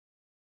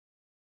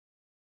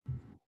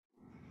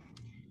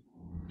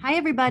Hi,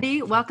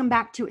 everybody. Welcome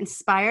back to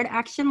Inspired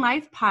Action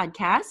Life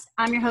podcast.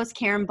 I'm your host,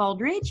 Karen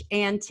Baldridge,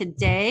 and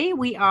today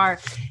we are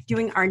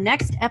doing our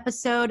next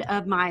episode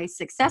of my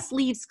Success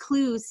Leaves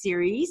Clues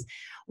series,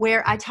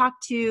 where I talk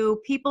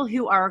to people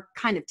who are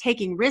kind of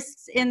taking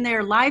risks in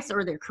their lives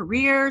or their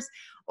careers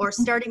or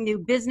starting new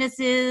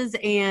businesses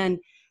and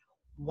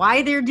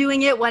why they're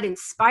doing it, what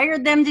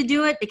inspired them to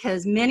do it,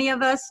 because many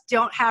of us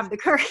don't have the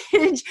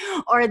courage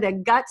or the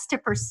guts to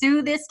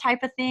pursue this type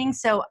of thing.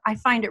 So I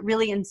find it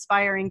really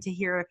inspiring to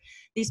hear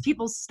these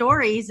people's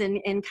stories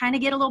and kind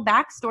of get a little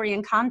backstory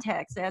and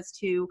context as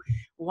to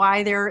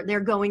why they're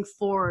going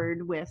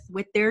forward with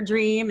their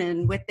dream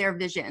and with their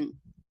vision.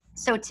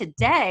 So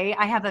today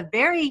I have a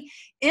very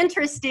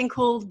interesting,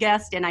 cool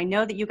guest, and I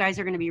know that you guys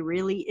are going to be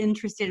really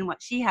interested in what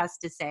she has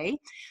to say.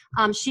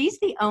 She's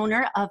the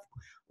owner of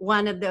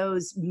one of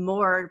those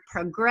more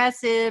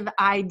progressive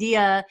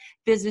idea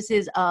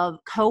businesses of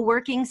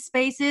co-working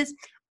spaces.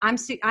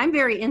 I'm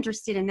very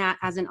interested in that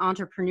as an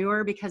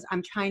entrepreneur because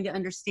I'm trying to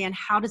understand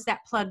how does that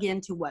plug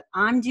into what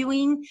I'm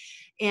doing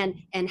and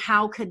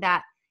how could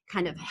that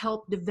kind of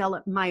help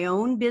develop my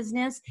own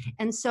business.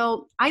 And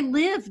so I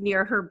live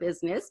near her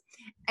business,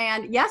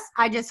 and yes,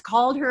 I just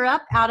called her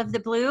up out of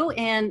the blue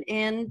and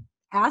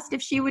asked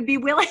if she would be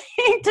willing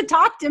to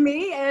talk to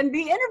me and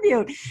be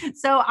interviewed.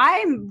 So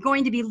I'm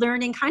going to be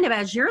learning kind of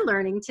as you're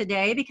learning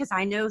today, because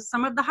I know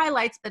some of the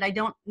highlights, but I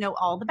don't know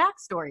all the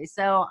backstory.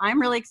 So I'm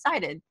really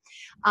excited.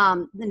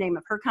 The name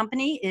of her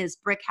company is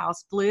Brick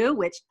House Blue,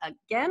 which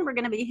again, we're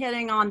going to be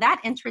hitting on that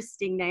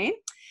interesting name.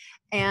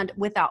 And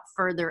without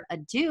further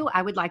ado,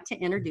 I would like to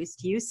introduce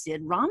to you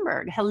Sid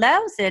Romberg. Hello,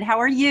 Sid. How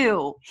are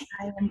you?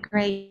 I am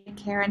great,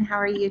 Karen. How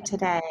are you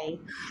today?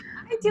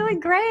 I'm doing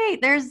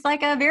great. There's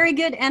like a very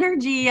good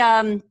energy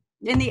in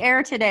the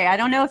air today. I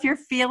don't know if you're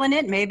feeling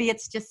it. Maybe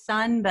it's just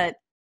sun, but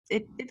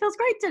it feels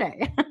great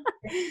today.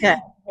 Good.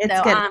 It's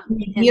So,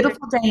 good.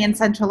 Beautiful day in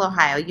Central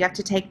Ohio. You have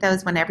to take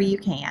those whenever you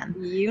can.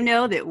 You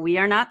know that we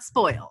are not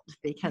spoiled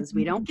because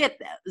we don't get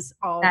those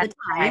all That's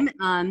the time.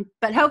 right.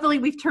 But hopefully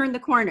we've turned the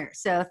corner.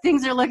 So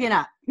things are looking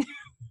up.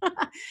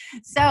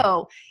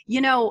 So,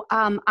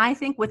 I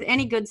think with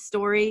any good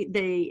story,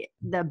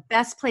 the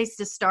best place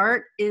to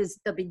start is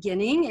the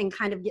beginning and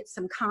kind of get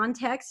some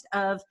context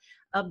of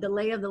the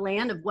lay of the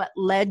land of what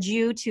led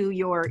you to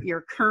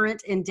your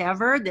current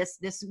endeavor,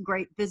 this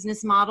great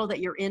business model that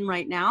you're in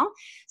right now.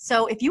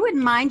 So if you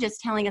wouldn't mind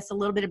just telling us a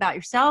little bit about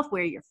yourself,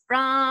 where you're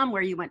from,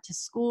 where you went to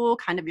school,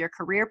 kind of your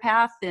career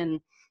path, and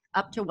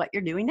up to what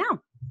you're doing now.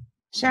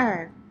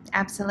 Sure.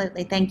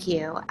 Absolutely. Thank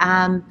you.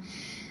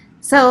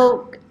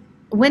 So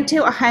went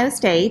to Ohio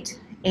State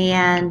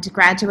and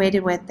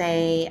graduated with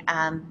a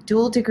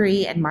dual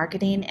degree in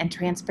marketing and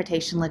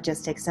transportation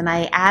logistics. And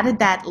I added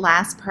that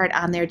last part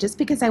on there just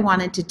because I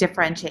wanted to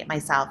differentiate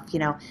myself.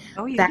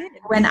 Back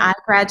when I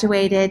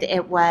graduated,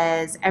 it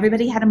was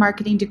everybody had a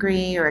marketing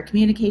degree or a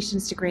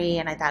communications degree.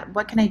 And I thought,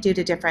 what can I do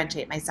to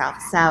differentiate myself?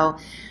 So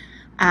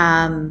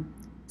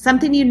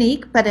something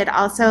unique, but it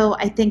also,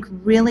 I think,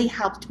 really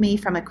helped me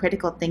from a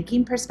critical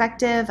thinking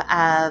perspective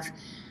of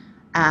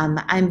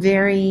I'm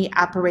very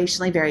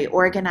operationally very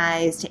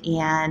organized,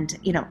 and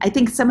I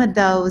think some of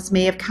those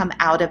may have come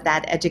out of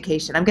that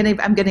education. I'm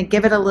gonna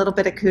give it a little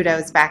bit of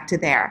kudos back to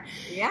there.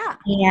 Yeah.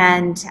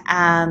 And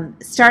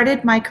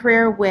started my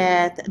career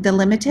with The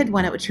Limited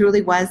when it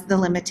truly was The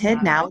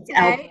Limited. Now it's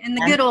Okay. In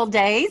the good old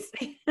days.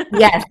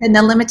 Yes, and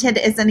The Limited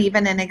isn't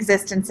even in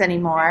existence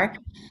anymore.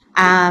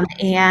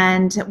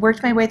 And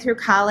worked my way through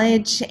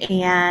college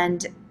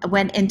and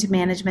went into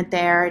management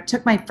there.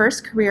 Took my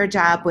first career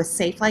job with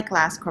Safelite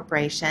Glass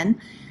Corporation.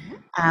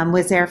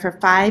 Was there for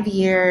 5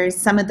 years.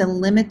 Some of the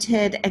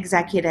Limited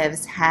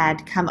executives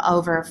had come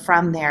over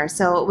from there.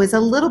 So it was a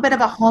little bit of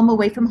a home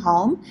away from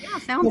home. Yeah,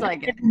 sounds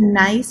like it.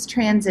 Nice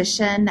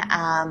transition.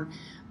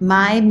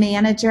 My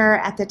manager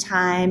at the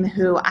time,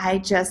 who I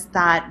just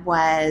thought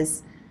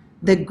was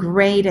the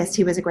greatest,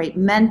 he was a great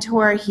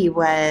mentor. He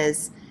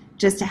was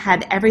just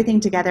had everything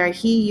together.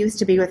 He used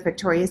to be with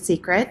Victoria's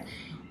Secret.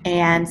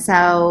 And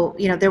so,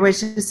 there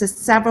was just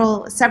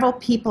several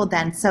people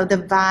then. So the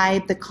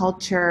vibe, the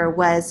culture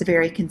was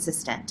very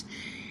consistent.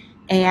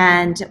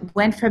 And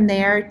went from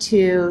there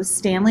to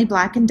Stanley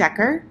Black &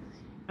 Decker.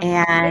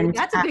 And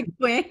that's a big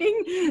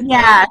swing.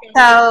 Yeah,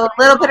 so a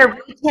little bit of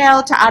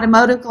retail to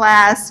automotive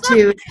glass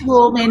to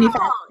tool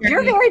manufacturing.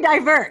 You're very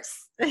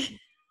diverse.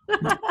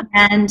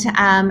 And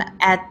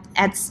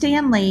at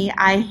Stanley,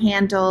 I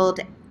handled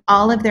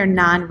all of their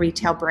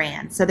non-retail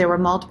brands. So there were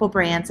multiple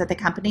brands that the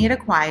company had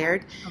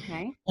acquired.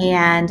 Okay.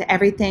 And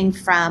everything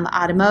from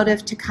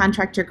automotive to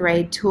contractor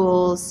grade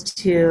tools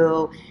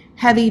to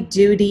heavy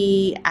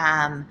duty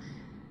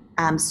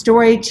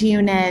storage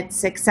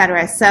units,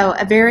 etc. So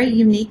a very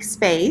unique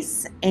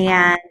space,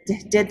 and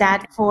did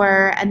that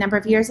for a number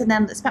of years, and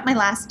then spent my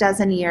last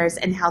dozen years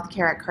in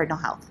healthcare at Cardinal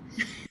Health.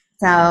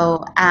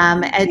 So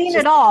seen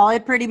it all.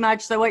 It pretty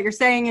much. So what you're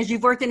saying is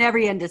you've worked in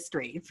every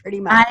industry, pretty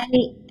much.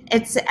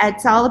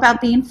 It's all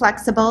about being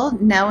flexible,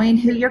 knowing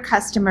who your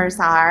customers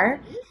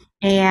are,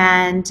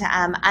 and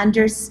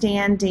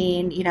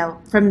understanding,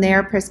 from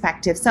their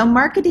perspective. So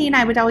marketing,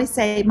 I would always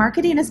say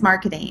marketing is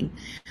marketing,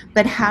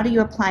 but how do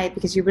you apply it?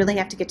 Because you really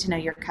have to get to know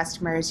your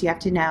customers. You have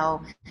to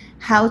know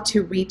how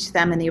to reach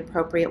them in the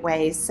appropriate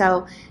ways.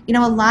 So,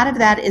 a lot of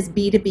that is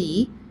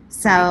B2B.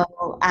 So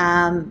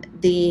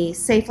the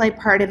Safelite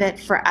part of it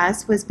for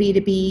us was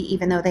B2B,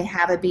 even though they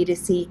have a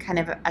B2C kind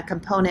of a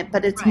component,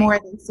 but it's more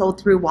than sold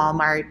through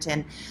Walmart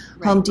and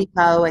Home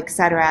Depot, et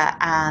cetera.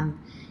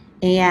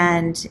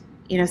 And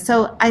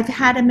so I've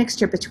had a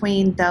mixture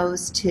between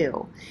those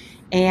two.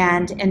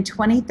 And in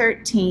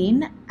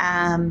 2013,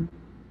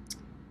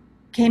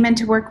 came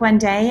into work one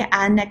day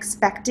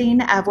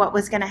unexpecting of what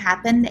was going to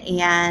happen,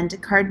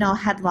 and Cardinal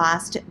had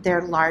lost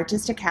their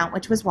largest account,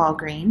 which was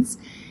Walgreens.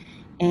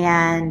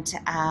 And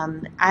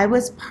I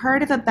was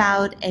part of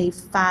about a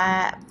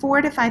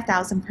 4,000 to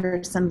 5,000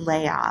 person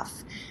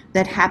layoff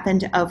that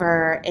happened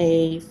over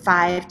a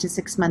 5 to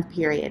 6 month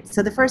period.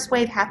 So the first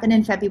wave happened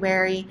in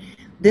February.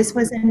 This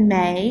was in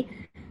May.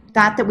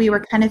 Thought that we were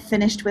kind of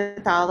finished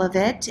with all of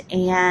it,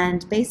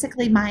 and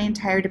basically my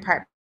entire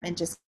department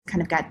just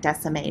kind of got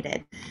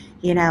decimated,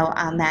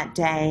 on that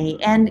day.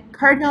 And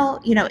Cardinal,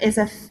 is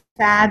a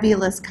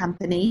fabulous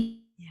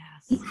company.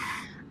 Yes.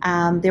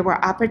 There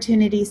were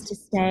opportunities to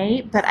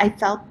stay, but I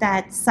felt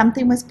that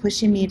something was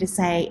pushing me to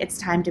say, it's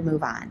time to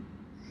move on.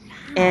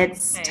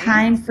 It's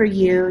time for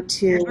you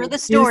to do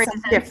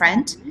something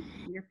different.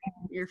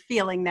 You're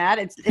feeling that.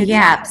 It's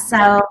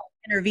so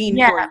intervene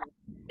for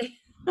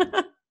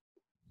you.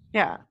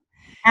 Yeah.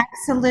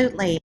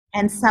 Absolutely.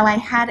 And so I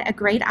had a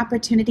great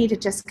opportunity to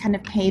just kind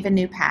of pave a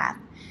new path.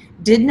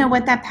 Didn't know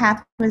what that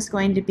path was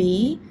going to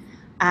be.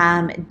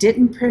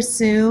 Didn't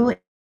pursue.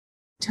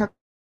 Took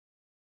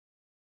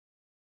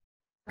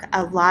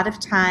a lot of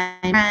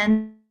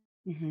time.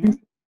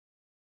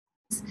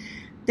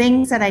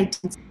 Things that I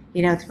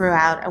did,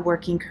 throughout a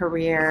working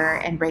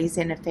career and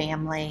raising a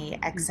family,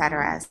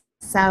 etc.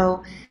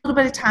 So a little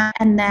bit of time,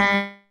 and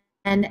then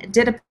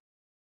did a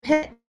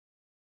pivot.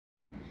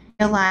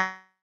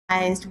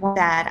 Realized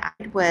that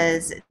I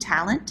was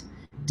talent,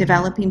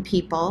 developing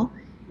people,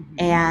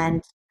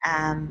 and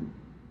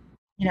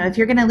if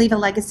you're going to leave a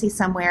legacy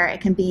somewhere,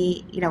 it can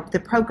be the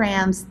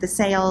programs, the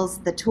sales,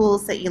 the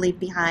tools that you leave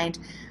behind,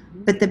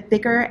 but the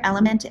bigger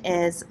element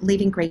is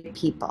leaving great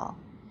people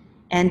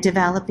and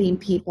developing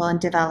people and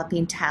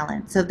developing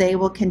talent, so they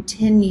will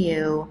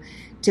continue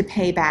to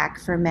pay back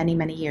for many,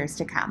 many years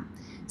to come.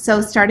 So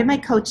started my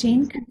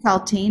coaching,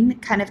 consulting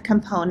kind of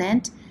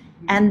component.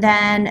 And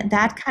then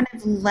that kind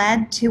of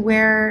led to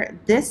where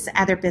this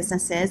other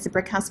business is, the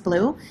Brickhouse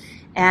Blue.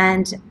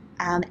 And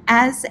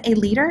as a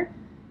leader,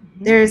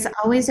 there's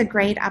always a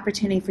great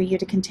opportunity for you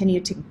to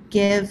continue to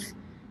give,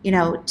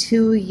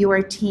 to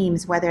your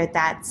teams, whether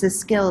that's the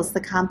skills,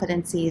 the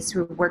competencies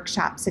through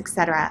workshops,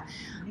 etc.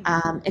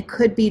 It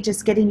could be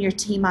just getting your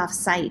team off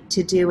site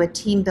to do a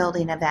team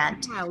building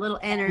event. A little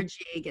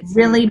energy.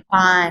 Really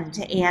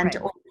bond and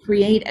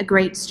create a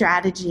great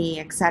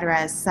strategy,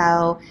 etc.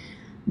 So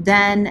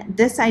then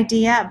this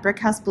idea of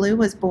Brickhouse Blue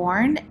was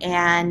born,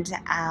 and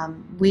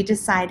we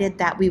decided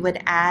that we would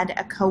add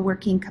a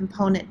co-working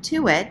component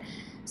to it.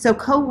 So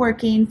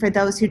co-working, for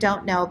those who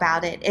don't know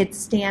about it, it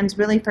stands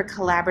really for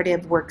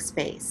collaborative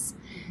workspace.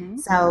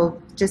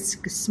 So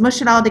just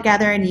smush it all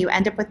together and you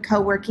end up with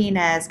co-working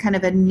as kind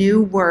of a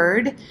new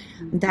word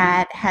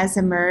that has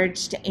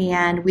emerged.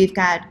 And we've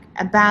got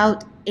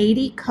about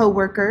 80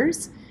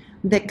 co-workers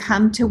that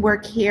come to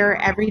work here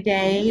every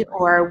day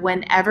or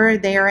whenever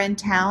they're in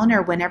town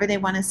or whenever they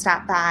want to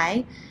stop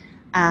by.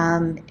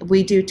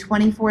 We do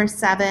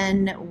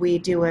 24/7. We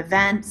do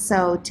events.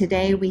 So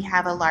today we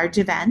have a large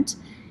event.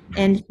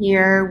 And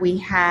here we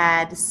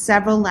had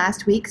several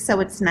last week,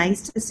 so it's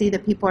nice to see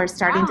that people are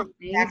starting to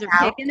things are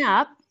picking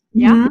up.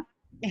 Yeah.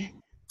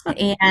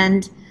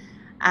 And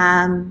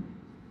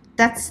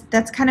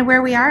that's kind of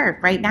where we are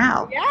right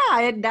now.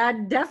 Yeah,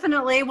 that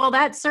definitely. Well,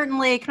 that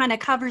certainly kind of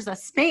covers a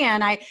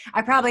span. I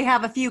probably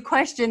have a few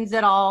questions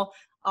that I'll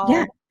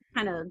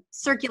kind of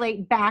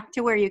circulate back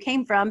to where you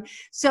came from.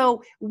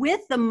 So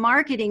with the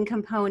marketing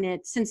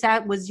component, since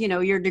that was,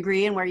 your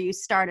degree and where you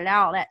started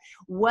out at,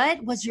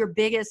 what was your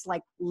biggest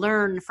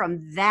learn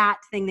from that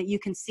thing that you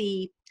can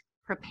see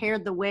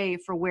prepared the way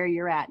for where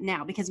you're at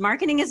now? Because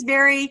marketing is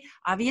very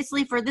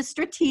obviously for the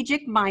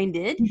strategic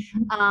minded.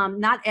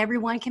 Not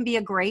everyone can be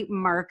a great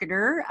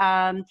marketer.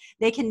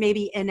 They can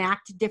maybe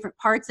enact different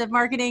parts of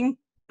marketing,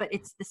 but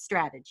it's the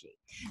strategy.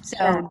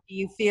 So do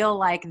you feel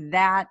like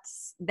that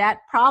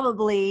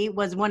probably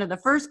was one of the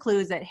first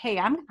clues that, hey,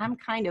 I'm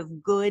kind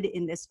of good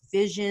in this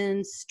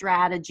vision,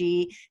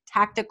 strategy,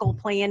 tactical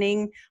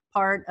planning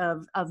part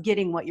of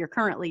getting what you're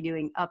currently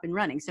doing up and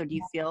running? So do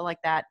you feel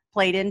like that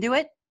played into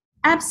it?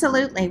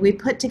 Absolutely. We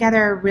put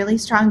together a really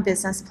strong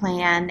business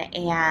plan,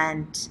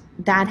 and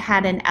that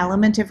had an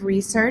element of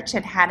research.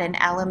 It had an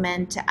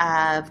element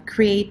of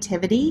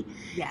creativity,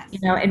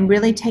 and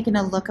really taking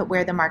a look at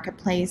where the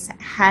marketplace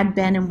had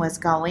been and was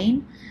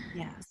going.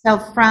 So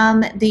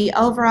from the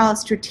overall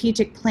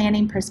strategic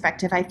planning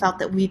perspective, I felt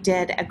that we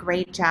did a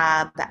great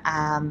job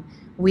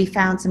We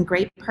found some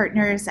great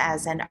partners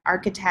as in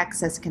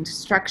architects, as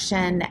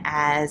construction,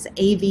 as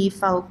AV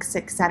folks,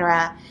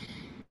 etc.,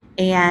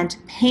 and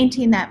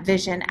painting that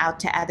vision out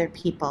to other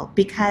people.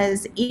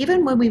 Because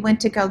even when we went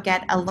to go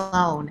get a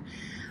loan,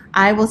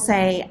 I will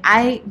say,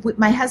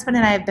 my husband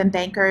and I have been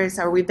bankers,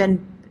 or we've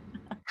been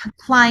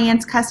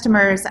clients,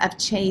 customers of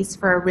Chase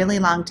for a really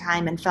long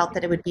time, and felt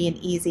that it would be an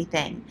easy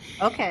thing.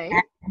 Okay.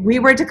 And we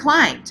were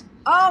declined.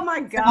 Oh my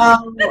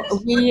God.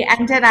 So we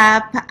ended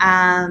up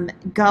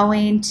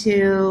going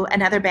to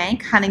another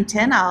bank,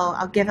 Huntington.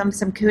 I'll give them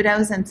some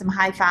kudos and some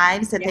high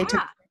fives that they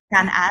took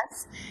on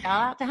us.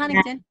 Shout out to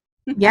Huntington.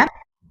 Yep.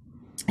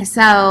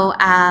 So,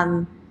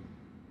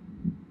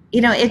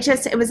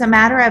 it was a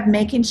matter of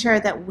making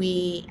sure that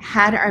we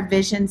had our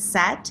vision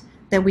set,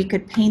 that we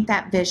could paint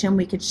that vision,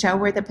 we could show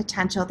where the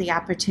potential, the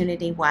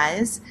opportunity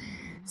was.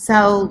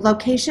 So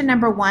location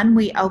number 1,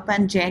 we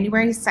opened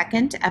January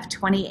 2nd of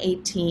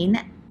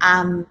 2018.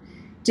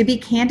 To be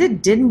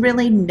candid, didn't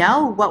really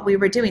know what we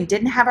were doing,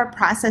 didn't have our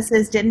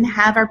processes, didn't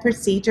have our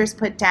procedures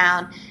put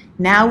down.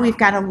 Now we've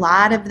got a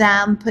lot of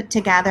them put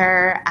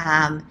together.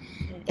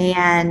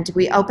 And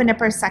we opened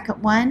up our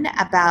second one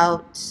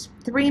about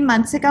 3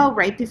 months ago,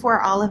 right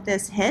before all of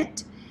this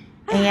hit.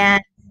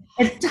 And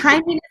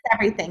timing is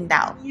everything,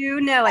 though.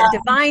 You know it.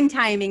 Divine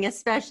timing,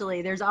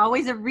 especially. There's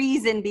always a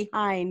reason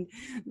behind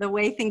the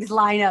way things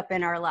line up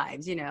in our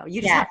lives. You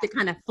just have to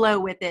kind of flow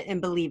with it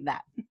and believe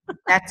that.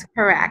 That's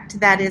correct.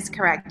 That is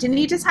correct. And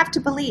you just have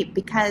to believe,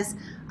 because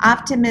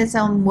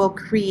optimism will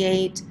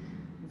create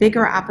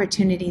bigger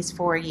opportunities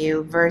for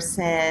you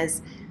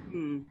versus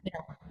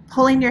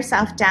pulling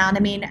yourself down. I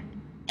mean,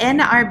 in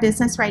our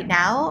business right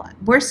now,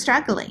 we're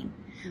struggling,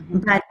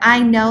 but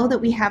I know that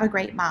we have a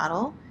great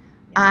model.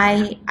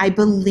 I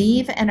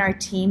believe in our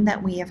team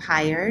that we have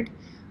hired.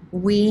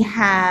 We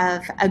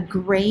have a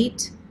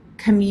great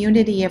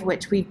community of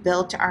which we've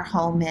built our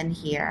home in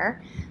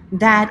here,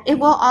 that it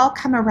will all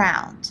come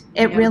around.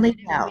 It really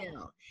will.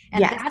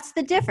 And that's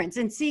the difference.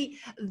 And see,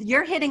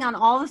 you're hitting on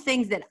all the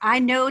things that I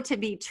know to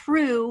be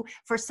true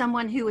for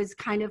someone who is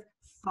kind of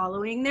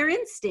following their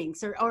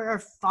instincts or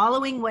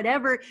following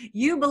whatever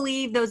you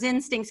believe those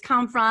instincts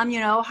come from,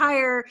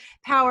 higher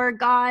power,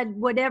 God,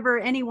 whatever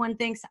anyone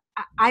thinks.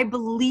 I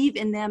believe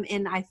in them,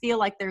 and I feel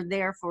like they're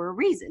there for a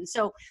reason.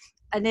 So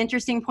an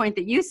interesting point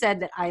that you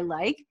said that I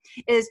like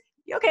is,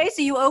 okay,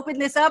 so you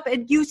opened this up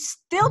and you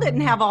still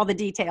didn't have all the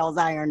details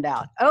ironed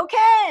out.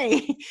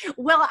 Okay.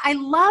 Well, I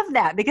love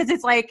that, because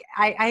it's like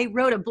I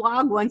wrote a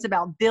blog once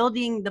about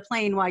building the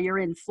plane while you're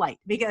in flight,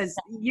 because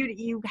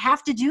you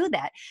have to do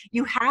that.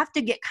 You have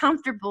to get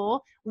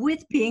comfortable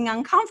with being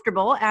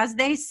uncomfortable, as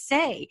they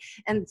say.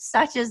 And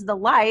such is the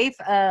life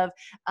of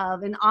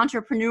an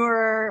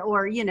entrepreneur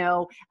or,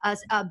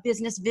 a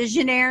business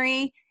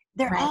visionary.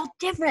 They're all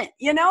different,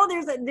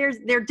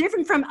 they're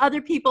different from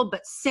other people,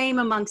 but same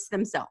amongst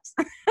themselves.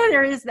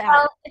 There is that.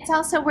 Well, it's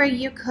also where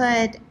you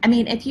could,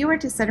 if you were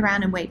to sit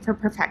around and wait for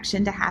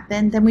perfection to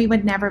happen, then we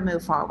would never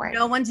move forward.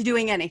 No one's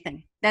doing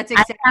anything. That's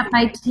exactly. I have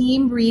my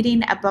team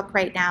reading a book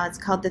right now. It's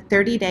called The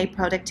 30-Day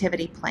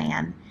Productivity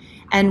Plan.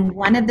 And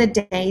one of the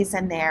days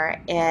in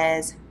there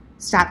is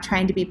stop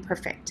trying to be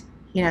perfect.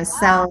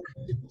 So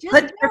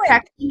put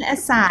perfection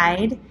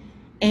aside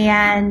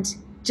and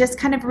just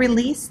kind of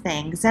release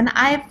things. And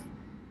I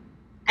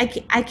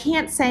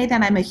can't say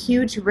that I'm a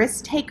huge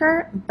risk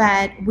taker,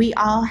 but we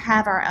all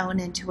have our own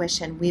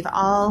intuition. We've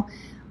all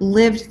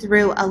lived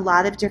through a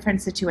lot of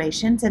different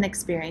situations and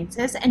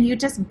experiences, and you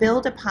just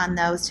build upon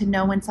those to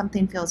know when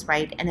something feels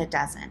right and it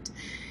doesn't.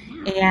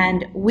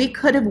 And we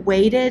could have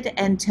waited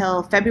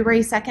until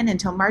February 2nd,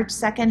 until March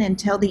 2nd,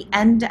 until the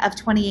end of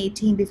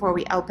 2018 before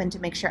we opened to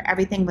make sure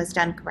everything was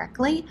done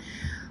correctly.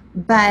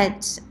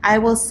 But I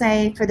will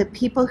say, for the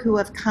people who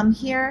have come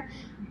here,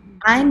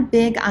 I'm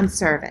big on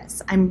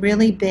service. I'm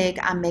really big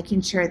on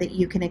making sure that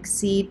you can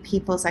exceed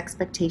people's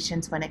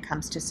expectations when it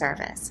comes to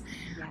service.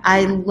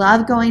 I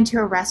love going to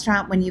a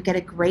restaurant when you get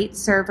a great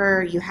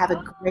server, you have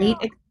a great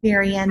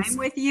experience. I'm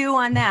with you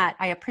on that.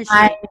 I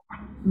appreciate it. I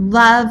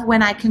love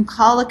when I can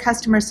call a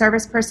customer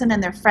service person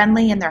and they're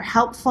friendly and they're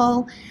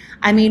helpful.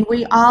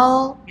 We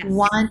all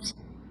want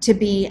to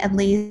be at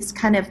least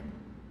kind of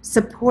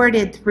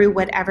supported through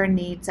whatever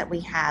needs that we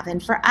have.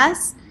 And for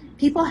us,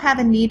 people have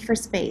a need for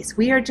space.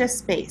 We are just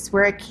space.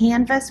 We're a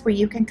canvas where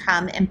you can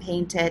come and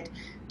paint it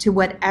to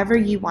whatever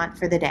you want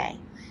for the day.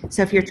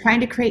 So if you're trying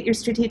to create your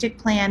strategic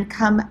plan,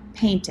 come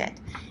paint it.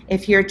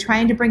 If you're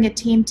trying to bring a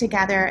team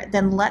together,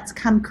 then let's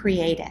come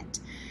create it.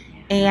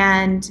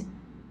 And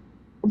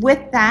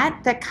with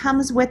that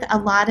comes with a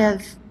lot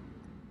of,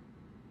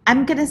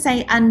 I'm going to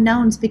say,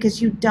 unknowns,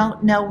 because you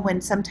don't know when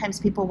sometimes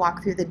people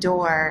walk through the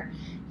door,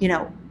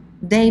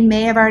 they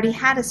may have already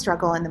had a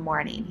struggle in the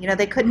morning.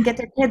 They couldn't get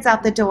their kids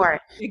out the door.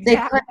 Exactly. They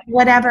couldn't,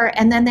 whatever.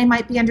 And then they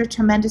might be under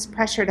tremendous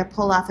pressure to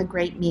pull off a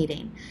great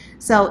meeting.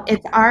 So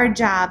it's our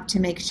job to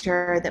make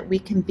sure that we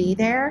can be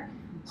there,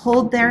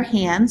 hold their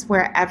hands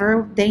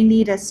wherever they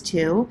need us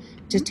to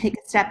take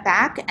a step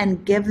back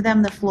and give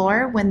them the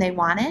floor when they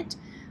want it.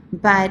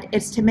 But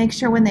it's to make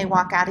sure when they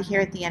walk out of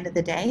here at the end of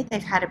the day,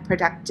 they've had a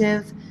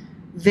productive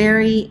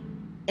very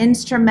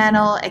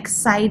instrumental,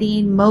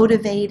 exciting,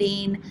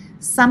 motivating,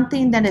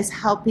 something that is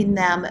helping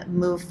them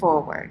move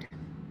forward.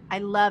 I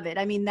love it.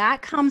 I mean,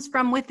 that comes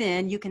from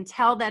within. You can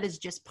tell that is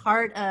just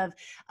part of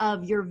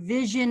your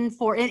vision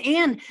for,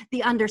 and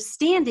the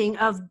understanding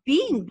of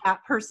being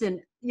that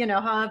person,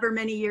 however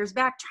many years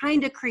back,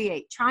 trying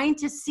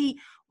to see,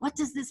 what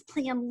does this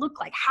plan look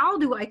like? How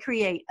do I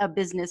create a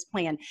business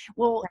plan?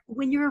 Well,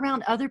 when you're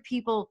around other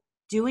people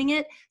doing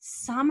it,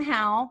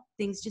 somehow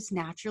things just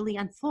naturally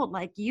unfold.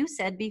 Like you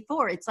said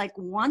before, it's like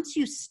once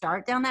you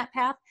start down that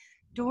path,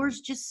 doors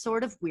just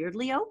sort of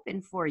weirdly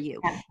open for you.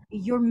 Yeah.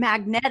 You're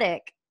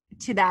magnetic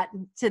to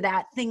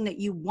that thing that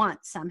you want.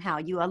 Somehow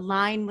you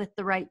align with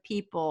the right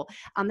people.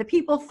 The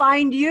people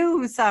find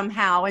you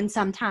somehow, and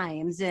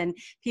sometimes, and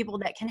people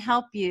that can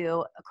help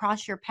you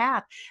across your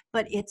path.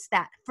 But it's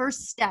that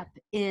first step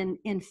in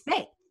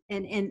faith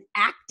and in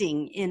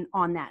acting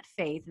on that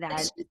faith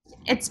that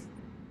it's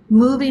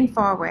moving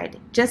forward.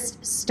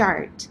 Just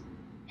start.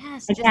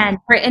 Yes, again,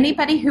 for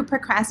anybody who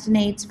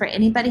procrastinates, for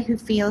anybody who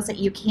feels that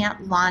you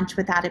can't launch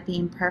without it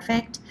being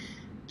perfect,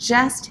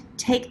 just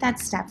take that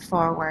step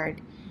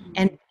forward.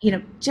 And,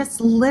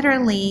 just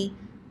literally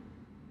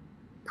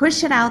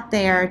push it out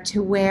there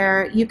to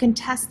where you can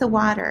test the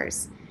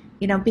waters,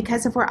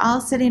 because if we're all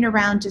sitting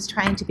around just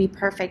trying to be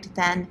perfect,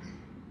 then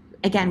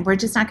again, we're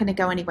just not going to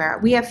go anywhere.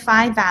 We have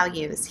 5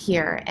 values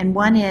here. And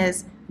one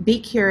is be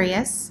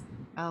curious.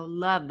 Oh,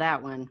 love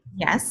that one.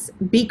 Yes.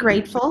 Be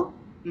grateful.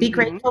 Be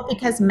grateful,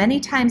 because many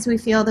times we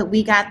feel that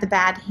we got the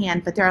bad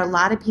hand, but there are a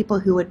lot of people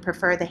who would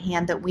prefer the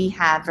hand that we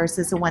have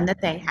versus the one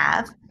that they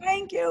have.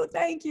 Thank you.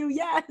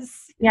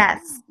 Yes.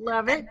 Yes.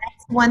 Love it. The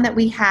next one that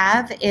we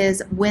have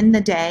is win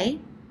the day.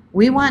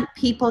 We want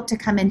people to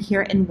come in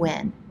here and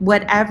win,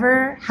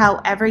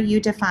 however you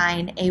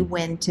define a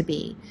win to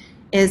be.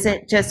 Is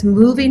it just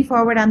moving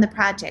forward on the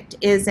project?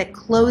 Is it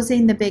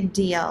closing the big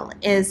deal?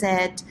 Is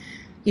it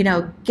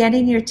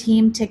getting your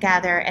team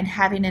together and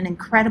having an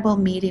incredible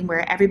meeting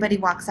where everybody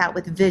walks out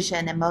with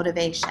vision and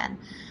motivation?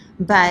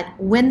 But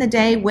win the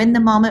day, win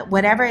the moment,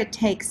 whatever it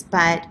takes,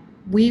 but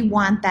we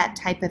want that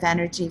type of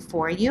energy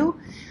for you.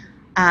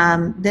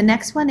 The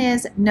next one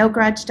is no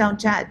grudge, don't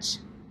judge.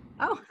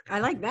 Oh, I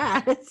like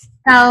that.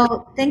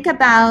 So think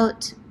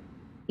about,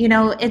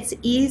 it's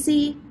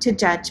easy to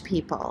judge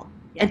people.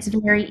 Yes. It's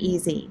very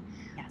easy.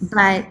 Yes.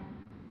 But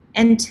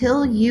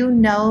until you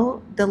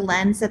know the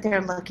lens that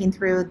they're looking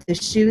through, the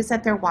shoes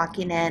that they're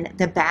walking in,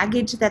 the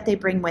baggage that they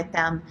bring with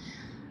them,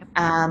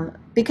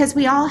 because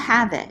we all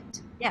have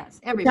it. Yes,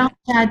 everybody.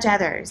 Don't judge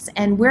others.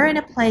 And we're in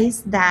a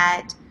place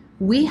that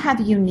we have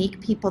unique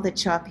people that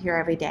show up here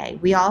every day.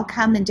 We all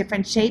come in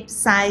different shapes,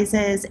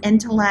 sizes,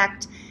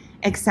 intellect,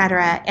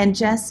 etc., and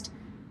just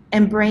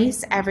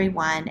embrace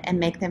everyone and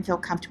make them feel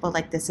comfortable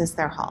like this is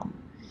their home.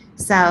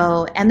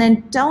 So, and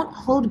then don't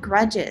hold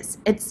grudges.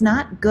 It's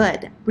not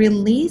good.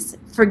 Release,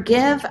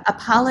 forgive,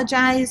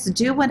 apologize,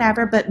 do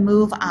whatever, but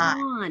move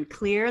on.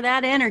 Clear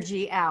that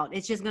energy out.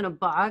 It's just going to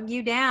bog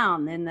you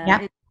down in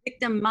the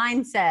victim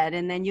mindset,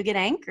 and then you get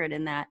anchored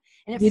in that,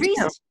 and it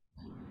freezes.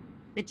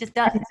 It just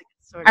does.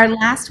 Our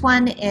last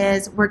one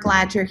is we're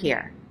glad you're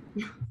here.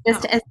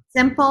 Just as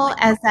simple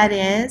as that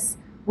is,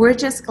 we're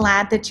just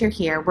glad that you're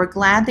here. We're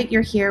glad that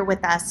you're here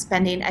with us,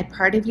 spending a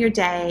part of your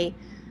day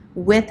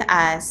with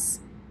us.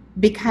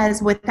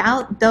 Because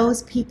without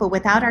those people,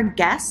 without our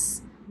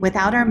guests,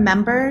 without our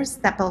members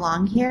that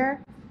belong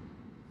here,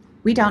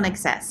 we don't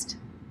exist.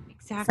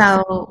 Exactly.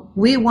 So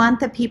we want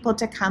the people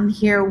to come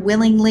here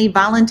willingly,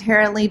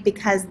 voluntarily,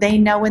 because they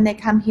know when they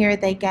come here,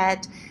 they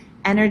get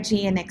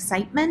energy and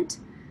excitement.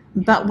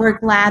 But we're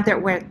glad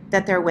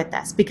that they're with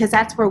us, because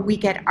that's where we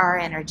get our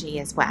energy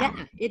as well.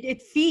 Yeah,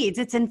 it feeds.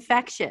 It's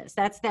infectious.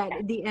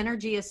 The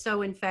energy is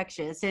so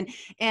infectious. And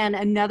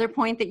another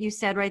point that you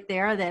said right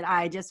there that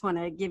I just want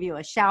to give you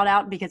a shout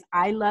out, because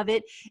I love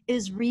it,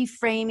 is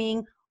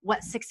reframing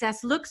what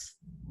success looks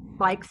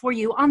like for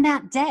you on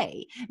that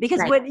day.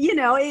 Because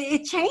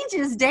it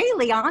changes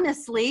daily.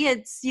 Honestly,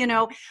 it's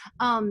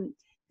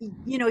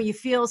you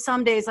feel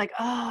some days like,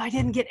 oh, I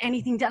didn't get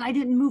anything done. I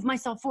didn't move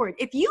myself forward.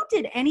 If you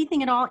did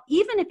anything at all,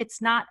 even if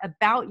it's not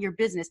about your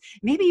business,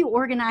 maybe you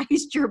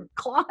organized your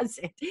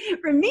closet.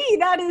 For me,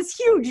 that is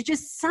huge.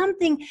 Just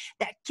something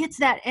that gets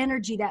that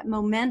energy, that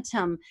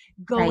momentum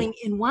going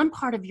in one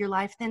part of your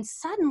life, then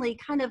suddenly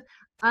kind of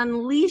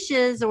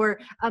unleashes or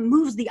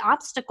moves the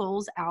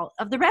obstacles out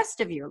of the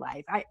rest of your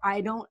life.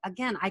 I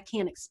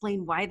can't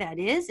explain why that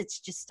is. It's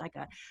just like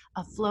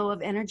a flow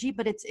of energy,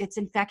 but it's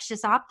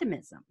infectious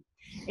optimism.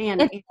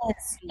 And it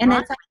is. And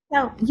it's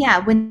also,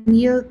 when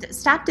you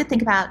stop to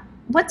think about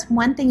what's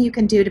one thing you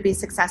can do to be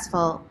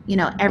successful,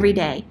 every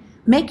day,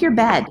 make your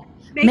bed.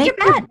 Make your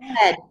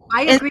bed.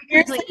 I agree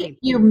completely.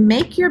 You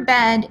make your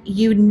bed,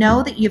 you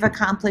know that you've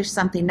accomplished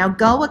something. Now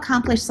go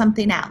accomplish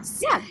something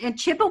else. Yeah, and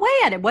chip away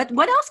at it.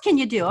 What else can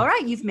you do? All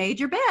right, you've made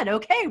your bed.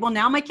 Okay, well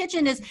now my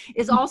kitchen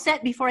is all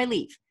set before I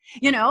leave.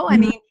 I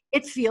mean,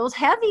 it feels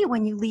heavy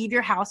when you leave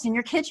your house and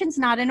your kitchen's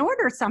not in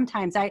order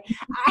sometimes. I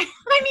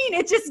mean,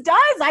 it just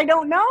does. I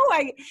don't know.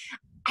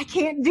 I I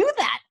can't do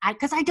that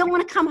because I don't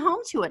want to come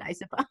home to it, I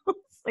suppose.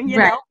 you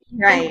Right, know,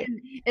 right.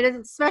 and it is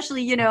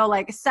especially, you know,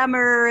 like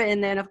summer.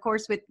 And then of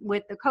course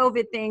with the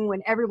COVID thing,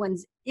 when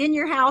everyone's in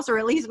your house, or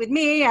at least with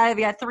me, I've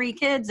got 3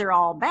 kids, they're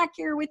all back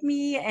here with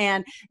me.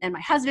 And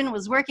my husband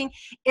was working.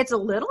 It's a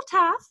little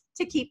tough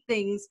to keep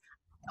things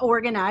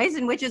organized,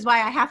 and which is why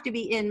I have to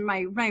be in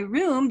my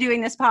room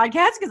doing this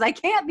podcast, because I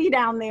can't be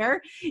down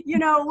there, you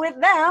know, with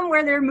them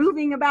where they're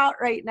moving about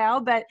right now.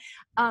 But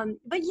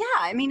yeah,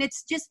 I mean,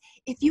 it's just,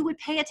 if you would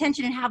pay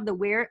attention and have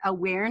the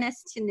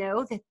awareness to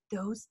know that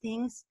those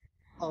things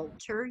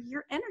alter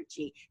your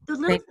energy, the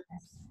little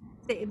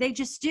they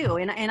just do.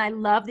 And I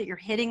love that you're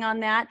hitting on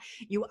that.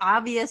 You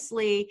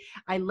obviously,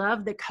 I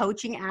love the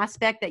coaching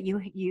aspect that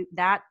you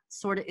that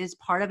sort of is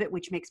part of it,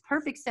 which makes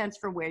perfect sense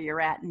for where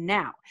you're at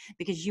now,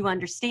 because you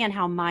understand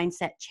how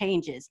mindset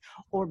changes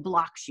or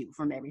blocks you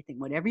from everything.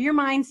 Whatever your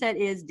mindset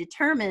is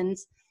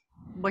determines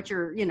what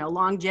your, you know,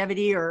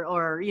 longevity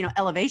or you know,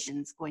 elevation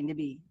is going to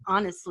be.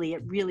 Honestly,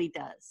 it really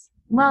does.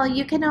 Well,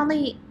 you can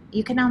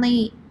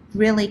only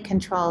really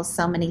control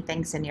so many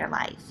things in your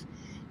life.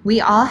 We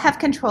all have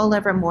control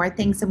over more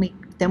things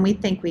than we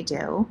think we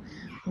do.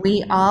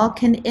 We all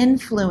can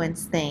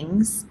influence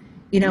things,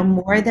 you know,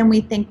 more than we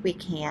think we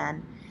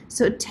can.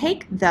 So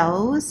take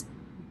those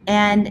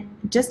and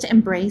just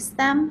embrace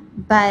them.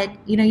 But,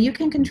 you know, you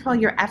can control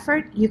your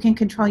effort, you can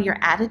control your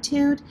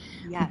attitude,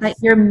 but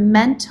Yes. your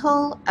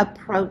mental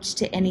approach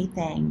to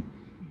anything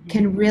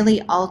can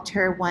really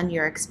alter, one,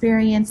 your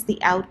experience,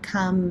 the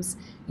outcomes,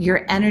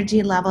 your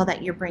energy level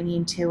that you're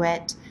bringing to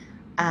it.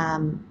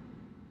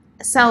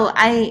 So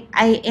I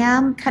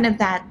am kind of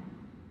that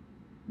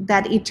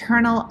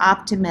eternal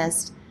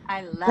optimist,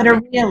 I but love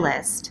a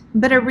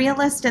it.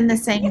 realist in the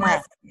same way.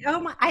 Yes. Oh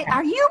my,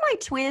 are you my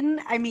twin?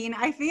 I mean,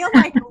 I feel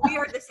like we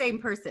are the same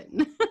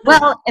person.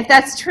 Well, if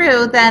that's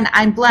true, then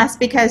I'm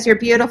blessed because you're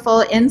beautiful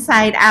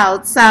inside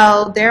out.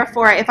 So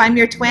therefore, if I'm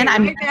your twin,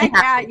 I'm Right really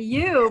back happy. at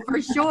you for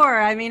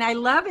sure. I mean, I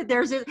love it.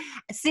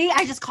 See,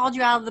 I just called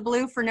you out of the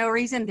blue for no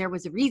reason. There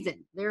was a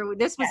reason.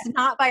 This was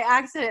not by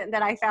accident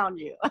that I found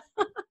you.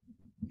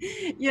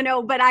 You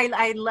know, but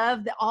I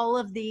love all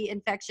of the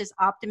infectious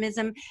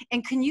optimism.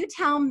 And can you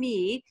tell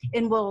me,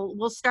 and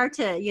we'll start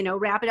to, you know,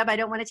 wrap it up. I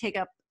don't want to take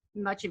up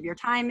much of your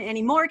time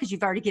anymore because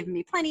you've already given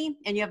me plenty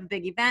and you have a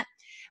big event.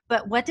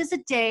 But what does a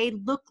day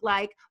look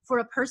like for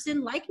a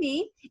person like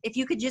me? If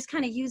you could just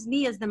kind of use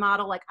me as the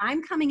model, like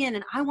I'm coming in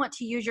and I want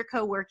to use your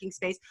co-working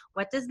space.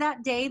 What does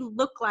that day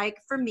look like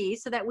for me,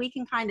 so that we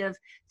can kind of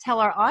tell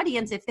our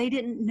audience, if they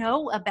didn't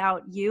know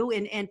about you,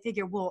 and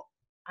figure, well,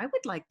 I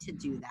would like to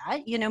do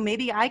that. You know,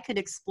 maybe I could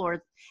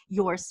explore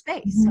your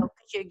space. So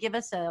could you give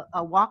us a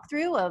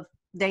walkthrough of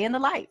day in the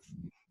life?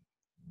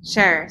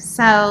 Sure.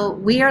 So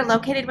we are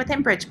located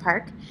within Bridge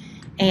Park.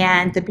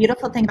 And the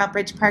beautiful thing about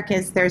Bridge Park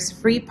is there's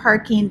free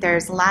parking.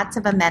 There's lots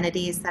of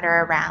amenities that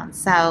are around.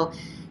 So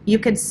you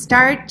could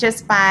start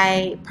just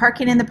by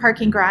parking in the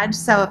parking garage.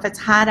 So if it's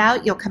hot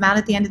out, you'll come out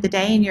at the end of the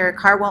day and your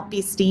car won't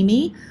be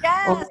steamy.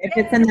 Or Yes. if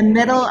it's in the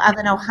middle of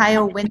an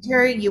Ohio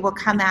winter, you will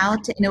come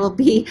out and it will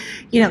be,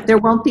 you know, there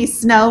won't be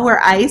snow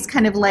or ice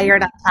kind of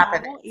layered on top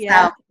of it.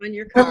 Yeah, So on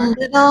your car.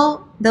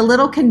 the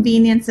little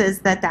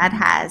conveniences that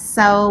has.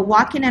 So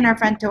walking in our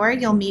front door,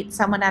 you'll meet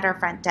someone at our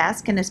front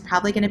desk, and it's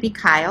probably going to be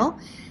Kyle.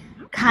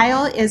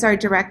 Kyle is our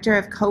director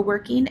of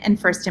co-working and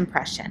first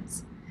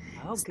impressions.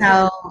 Oh, good.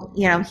 So,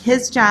 you know,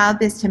 his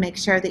job is to make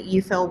sure that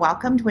you feel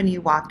welcomed when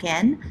you walk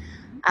in.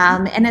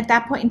 And at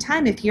that point in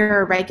time, if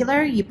you're a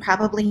regular, you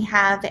probably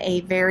have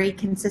a very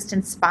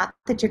consistent spot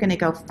that you're going to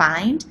go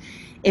find.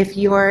 If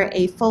you're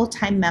a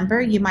full-time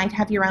member, you might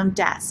have your own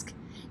desk.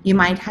 You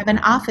might have an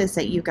office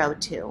that you go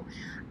to.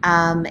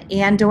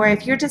 And or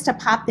if you're just a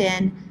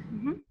pop-in,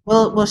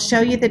 we'll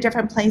show you the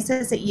different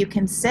places that you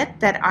can sit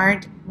that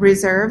aren't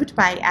reserved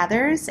by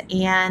others,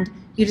 and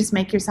you just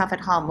make yourself at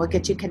home. We'll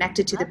get you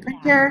connected to the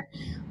printer.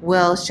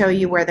 We'll show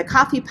you where the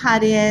coffee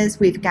pot is.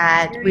 We've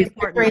got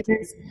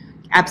refrigerators,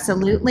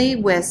 absolutely,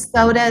 with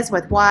sodas,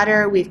 with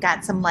water. We've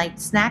got some light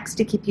snacks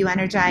to keep you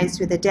energized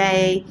through the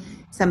day,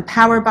 some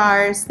power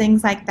bars,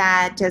 things like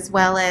that, as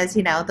well as,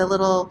 you know, the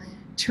little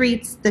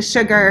treats, the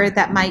sugar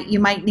that you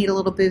might need a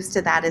little boost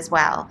to that as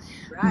well.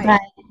 Right.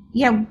 But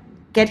yeah,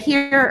 get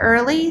here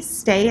early,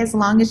 stay as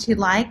long as you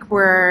like.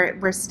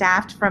 We're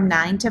staffed from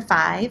 9 to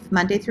 5,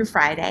 Monday through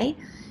Friday.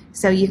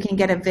 So you can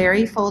get a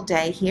very full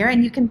day here,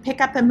 and you can pick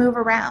up and move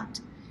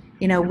around.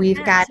 You know, we've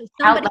got so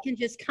somebody can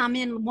just come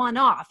in one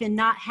off and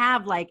not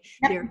have like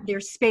their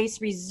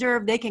space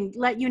reserved. They can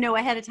let you know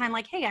ahead of time,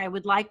 like, hey, I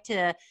would like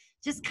to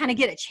just kind of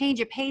get a change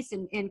of pace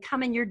and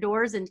come in your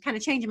doors and kind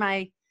of change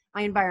my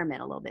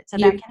environment a little bit. So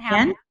that can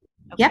happen.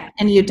 Okay. Yep,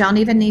 and you don't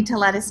even need to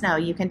let us know.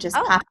 You can just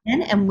pop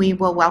in and we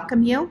will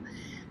welcome you.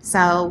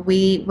 So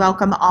we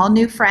welcome all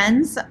new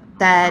friends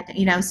that,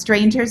 you know,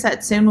 strangers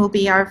that soon will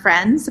be our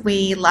friends.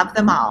 We love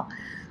them all.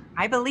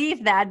 I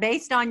believe that.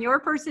 Based on your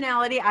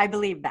personality, I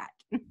believe that.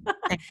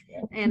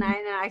 And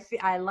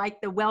I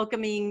like the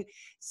welcoming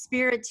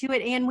spirit to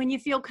it. And when you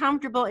feel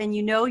comfortable and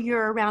you know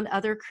you're around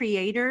other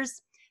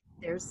creators,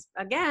 there's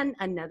again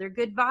another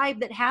good vibe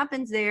that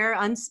happens there,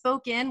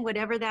 unspoken,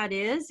 whatever that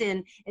is.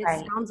 And it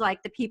Right. sounds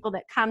like the people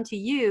that come to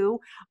you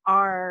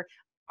are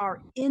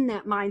in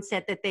that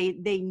mindset that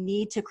they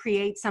need to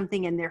create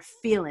something, and they're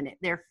feeling it.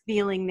 They're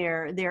feeling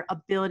their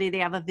ability. They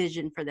have a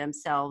vision for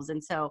themselves.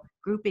 And so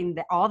grouping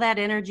all that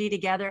energy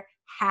together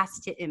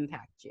has to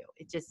impact you.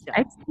 It just does.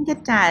 I think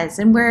it does.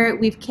 And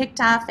we've kicked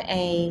off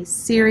a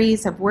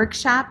series of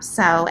workshops.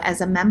 So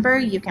as a member,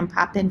 you can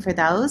pop in for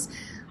those.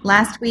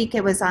 Last week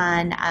it was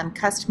on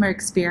customer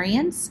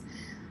experience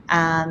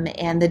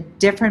and the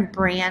different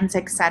brands,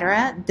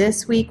 etc.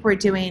 This week we're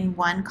doing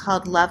one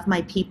called Love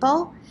My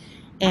People.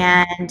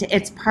 And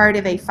it's part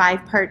of a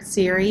 5-part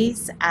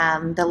series.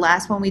 The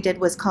last one we did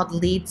was called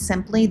Lead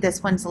Simply.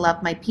 This one's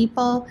Love My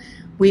People.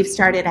 We've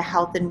started a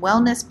health and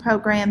wellness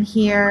program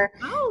here.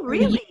 Oh,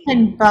 really? You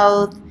can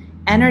both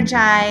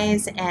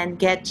energize and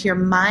get your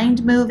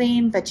mind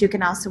moving, but you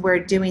can also, we're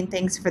doing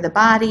things for the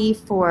body,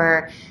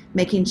 for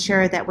making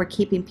sure that we're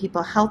keeping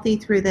people healthy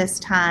through this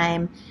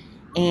time.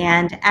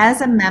 And as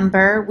a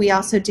member, we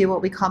also do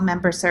what we call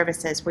member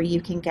services, where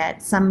you can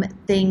get some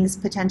things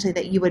potentially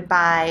that you would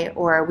buy,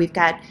 or we've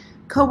got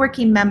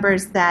co-working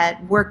members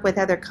that work with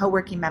other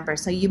co-working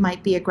members. So you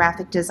might be a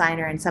graphic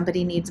designer and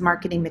somebody needs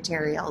marketing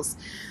materials.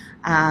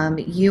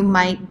 You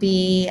might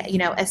be,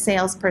 a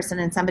salesperson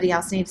and somebody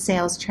else needs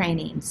sales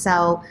training.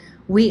 So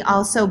we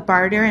also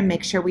barter and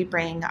make sure we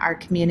bring our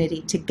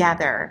community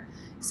together.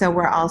 So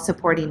we're all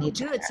supporting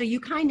each other. Good. So you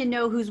kind of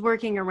know who's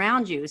working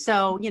around you.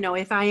 So,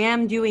 if I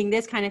am doing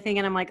this kind of thing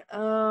and I'm like,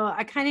 oh,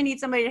 I kind of need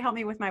somebody to help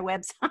me with my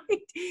website,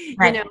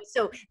 Right.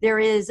 So there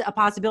is a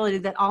possibility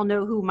that I'll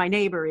know who my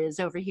neighbor is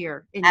over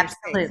here in your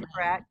space,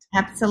 correct?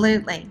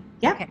 Absolutely.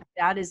 Yep. Okay.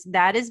 That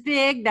is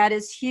big. That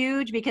is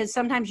huge, because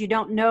sometimes you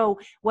don't know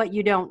what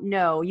you don't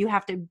know. You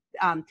have to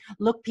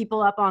look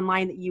people up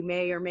online that you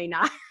may or may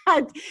not,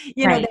 Right.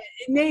 that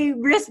may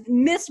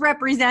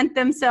misrepresent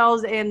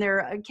themselves and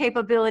their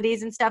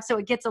capabilities and stuff. So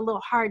it gets a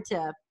little hard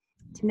to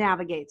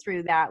navigate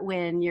through that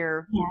when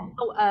you're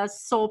a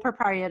sole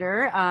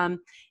proprietor. You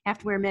have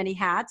to wear many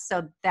hats.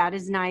 So that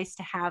is nice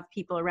to have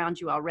people around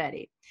you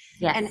already.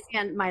 Yes.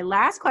 And my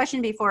last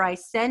question before I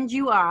send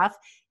you off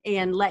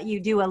and let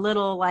you do a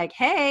little like,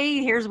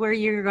 hey, here's where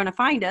you're going to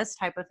find us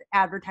type of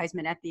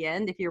advertisement at the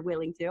end, if you're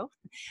willing to.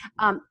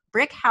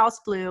 Brick House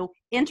Blue,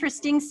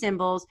 interesting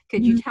symbols.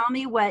 Could you tell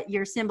me what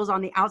your symbols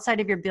on the outside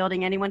of your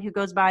building, anyone who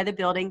goes by the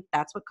building,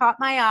 that's what caught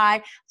my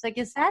eye. It's like,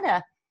 is that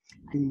a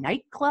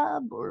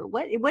nightclub or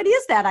what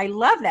is that? I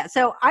love that.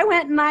 So I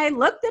went and I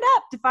looked it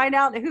up to find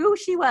out who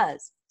she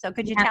was. So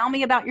could you tell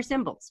me about your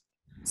symbols?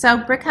 So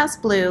Brick House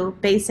Blue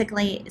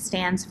basically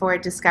stands for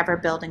Discover,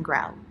 Build, and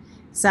Grow.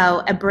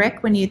 So a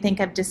brick, when you think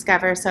of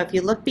discover, so if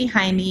you look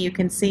behind me, you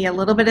can see a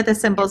little bit of the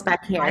symbols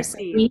back here. So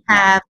we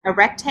have a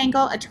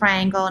rectangle, a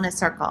triangle, and a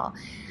circle.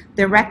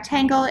 The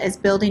rectangle is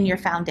building your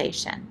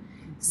foundation.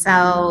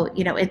 So,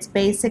 it's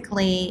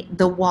basically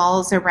the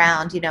walls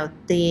around,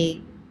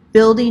 the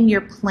building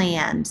your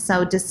plan.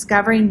 So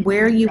discovering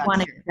where you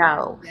want to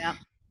go.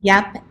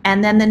 Yep.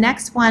 And then the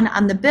next one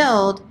on the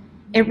build,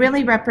 it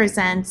really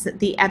represents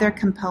the other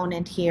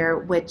component here,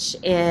 which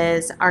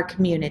is our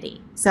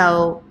community.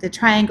 So the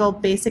triangle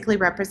basically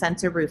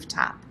represents a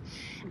rooftop.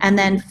 And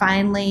then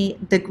finally,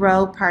 the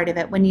grow part of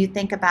it, when you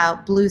think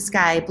about blue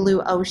sky,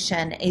 blue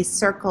ocean, a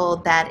circle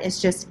that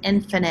is just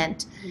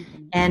infinite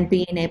and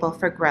being able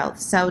for growth.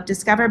 So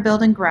discover,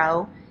 build, and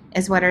grow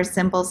is what our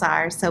symbols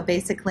are. So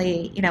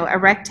basically, a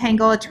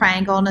rectangle, a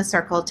triangle, and a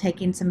circle,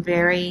 taking some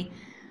very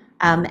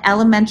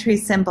elementary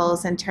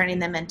symbols and turning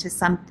them into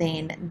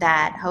something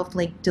that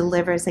hopefully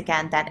delivers,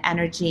 again, that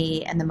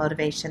energy and the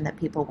motivation that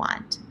people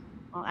want.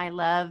 Well, I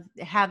love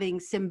having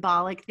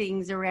symbolic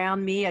things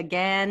around me.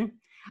 Again,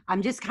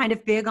 I'm just kind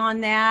of big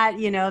on that,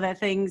 that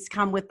things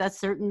come with a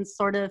certain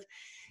sort of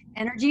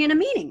energy and a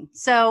meaning.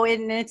 So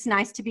it's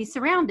nice to be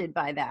surrounded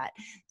by that.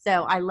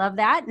 So I love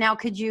that. Now,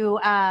 could you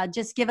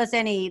just give us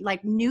any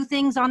new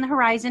things on the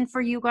horizon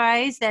for you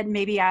guys that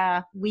maybe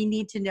we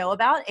need to know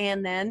about?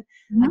 And then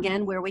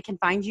again, where we can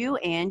find you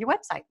and your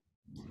website.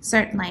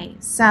 Certainly.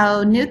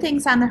 So new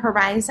things on the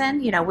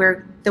horizon,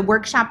 we're the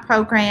workshop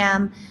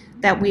program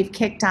that we've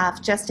kicked off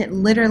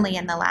literally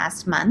in the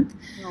last month.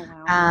 Oh,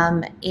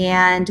 wow.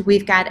 And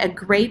we've got a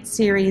great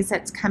series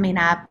that's coming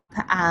up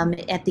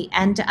at the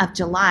end of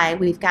July.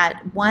 We've got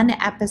one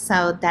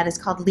episode that is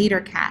called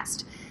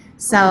LeaderCast.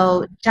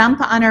 So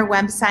jump on our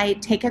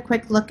website, take a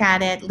quick look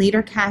at it.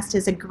 LeaderCast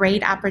is a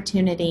great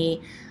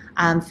opportunity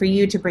for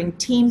you to bring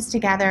teams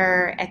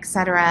together,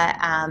 etc.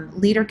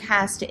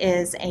 LeaderCast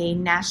is a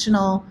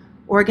national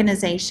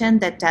organization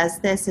that does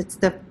this. It's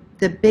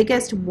the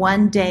biggest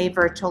one-day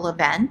virtual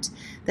event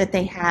that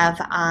they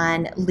have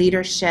on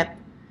leadership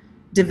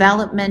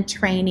development,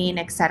 training,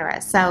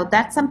 etc. So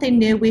that's something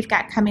new we've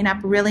got coming up.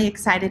 Really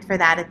excited for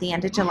that at the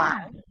end of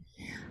July.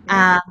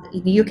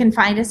 You can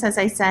find us, as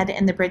I said,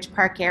 in the Bridge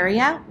Park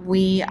area.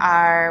 We've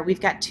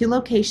got 2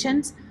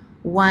 locations.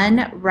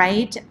 One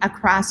right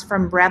across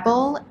from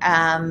Rebel,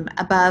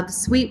 above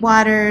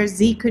Sweetwater,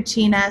 Z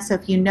Cucina. So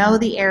if you know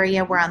the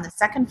area, we're on the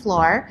 2nd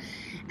floor.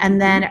 And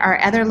then our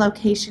other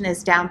location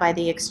is down by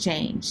the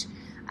Exchange.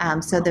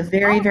 So the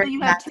very, so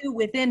you have two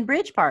within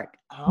Bridge Park.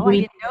 Oh, I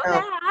didn't know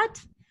that.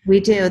 We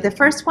do. The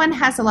first one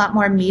has a lot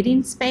more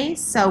meeting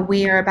space. So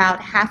we are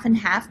about half and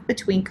half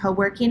between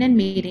co-working and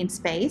meeting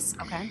space.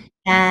 Okay.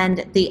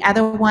 And the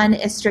other one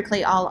is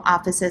strictly all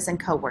offices and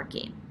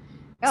co-working.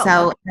 Oh,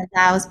 so it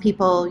allows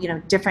people,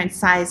 different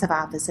size of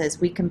offices.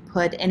 We can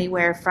put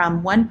anywhere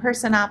from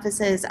 1-person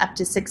offices up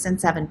to 6 and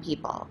 7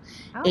 people,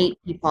 8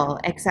 people,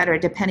 et cetera,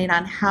 depending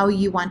on how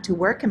you want to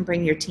work and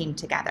bring your team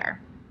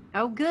together.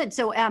 Oh, good.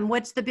 So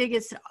what's the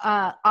biggest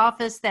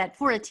office that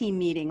for a team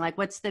meeting? Like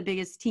what's the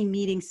biggest team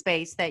meeting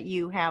space that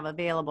you have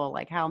available?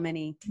 Like how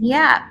many?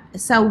 Yeah.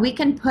 So we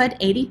can put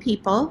 80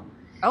 people.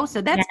 Oh,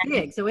 so that's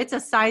big. So it's a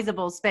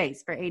sizable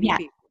space for 80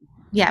 people.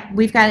 Yeah,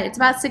 it's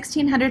about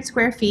 1,600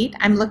 square feet.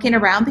 I'm looking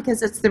around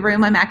because it's the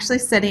room I'm actually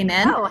sitting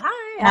in. Oh,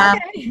 hi.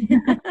 Okay.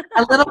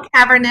 A little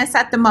cavernous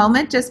at the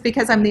moment just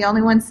because I'm the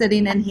only one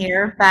sitting in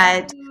here,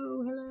 but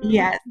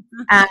yes.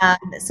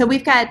 So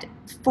we've got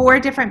 4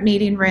 different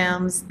meeting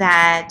rooms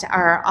that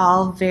are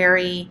all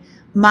very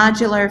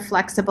modular,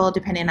 flexible,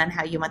 depending on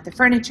how you want the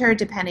furniture,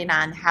 depending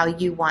on how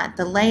you want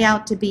the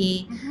layout to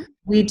be. Mm-hmm.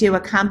 We do a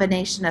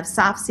combination of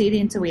soft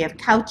seating, so we have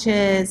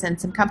couches and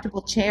some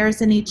comfortable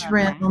chairs in each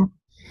room,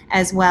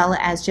 as well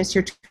as just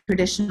your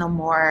traditional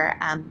more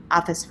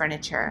office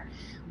furniture.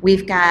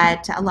 We've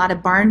got a lot of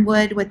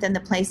barnwood within the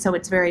place, so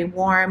it's very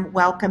warm,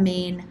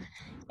 welcoming.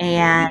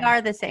 And we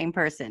are the same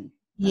person.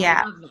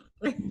 Yeah.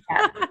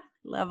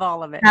 Love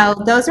all of it.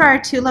 So those are our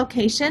 2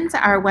 locations.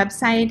 Our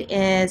website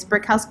is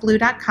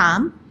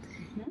brickouseblue.com.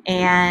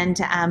 And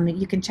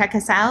you can check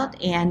us out,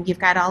 and you've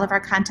got all of our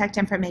contact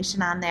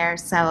information on there.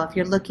 So if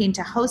you're looking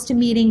to host a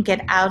meeting,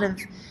 get out of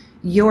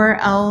your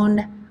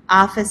own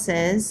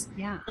offices,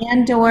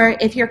 and or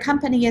if your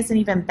company isn't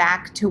even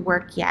back to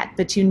work yet,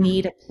 but you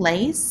need a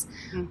place,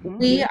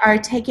 we are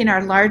taking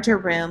our larger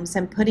rooms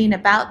and putting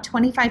about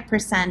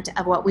 25%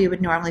 of what we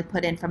would normally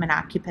put in from an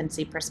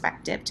occupancy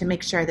perspective to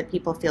make sure that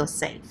people feel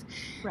safe.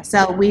 Right.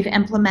 So we've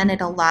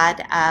implemented a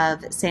lot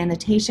of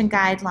sanitation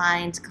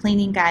guidelines,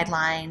 cleaning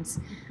guidelines,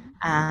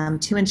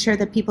 to ensure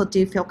that people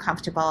do feel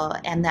comfortable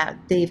and that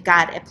they've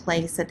got a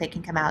place that they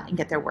can come out and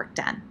get their work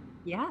done.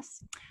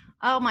 Yes.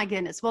 Oh my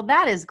goodness. Well,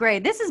 that is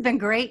great. This has been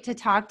great to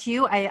talk to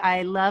you.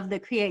 I love the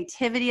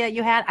creativity that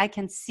you had. I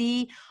can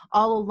see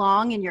all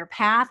along in your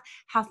path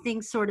how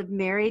things sort of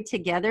married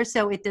together.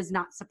 So it does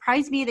not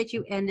surprise me that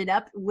you ended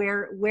up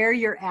where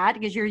you're at,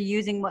 because you're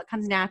using what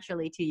comes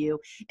naturally to you.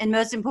 And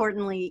most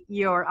importantly,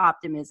 your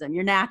optimism,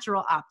 your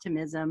natural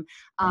optimism.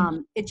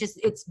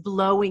 It's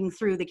blowing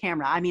through the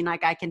camera. I mean,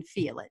 like I can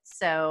feel it.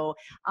 So,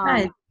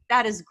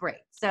 that is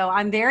great. So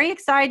I'm very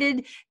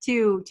excited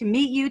to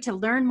meet you, to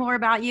learn more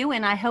about you,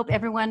 and I hope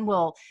everyone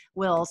will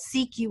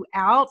seek you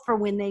out for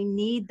when they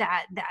need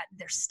that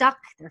they're stuck,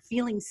 they're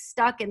feeling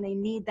stuck, and they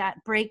need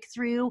that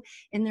breakthrough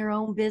in their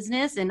own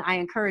business. And I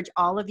encourage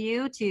all of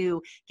you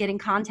to get in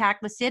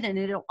contact with Sid, and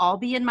it'll all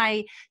be in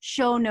my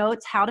show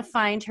notes, how to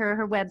find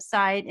her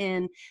website,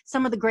 and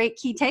some of the great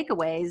key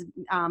takeaways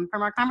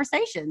from our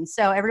conversation.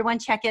 So everyone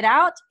check it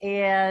out.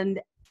 And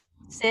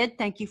Sid,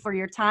 thank you for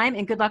your time,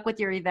 and good luck with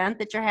your event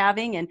that you're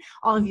having and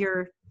all of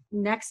your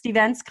next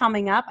events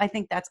coming up. I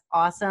think that's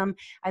awesome.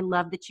 I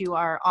love that you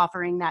are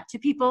offering that to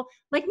people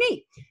like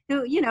me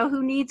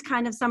who needs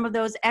kind of some of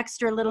those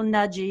extra little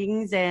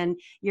nudgings, and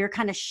you're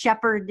kind of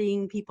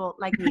shepherding people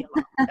like me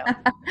along.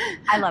 So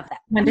I love that.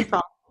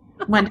 Wonderful.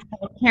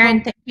 Wonderful.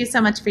 Karen, thank you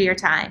so much for your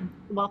time.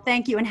 Well,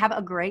 thank you, and have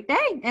a great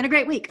day and a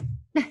great week.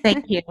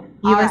 Thank you.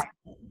 Right.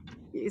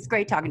 It's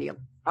great talking to you.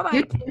 Bye-bye.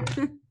 You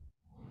too.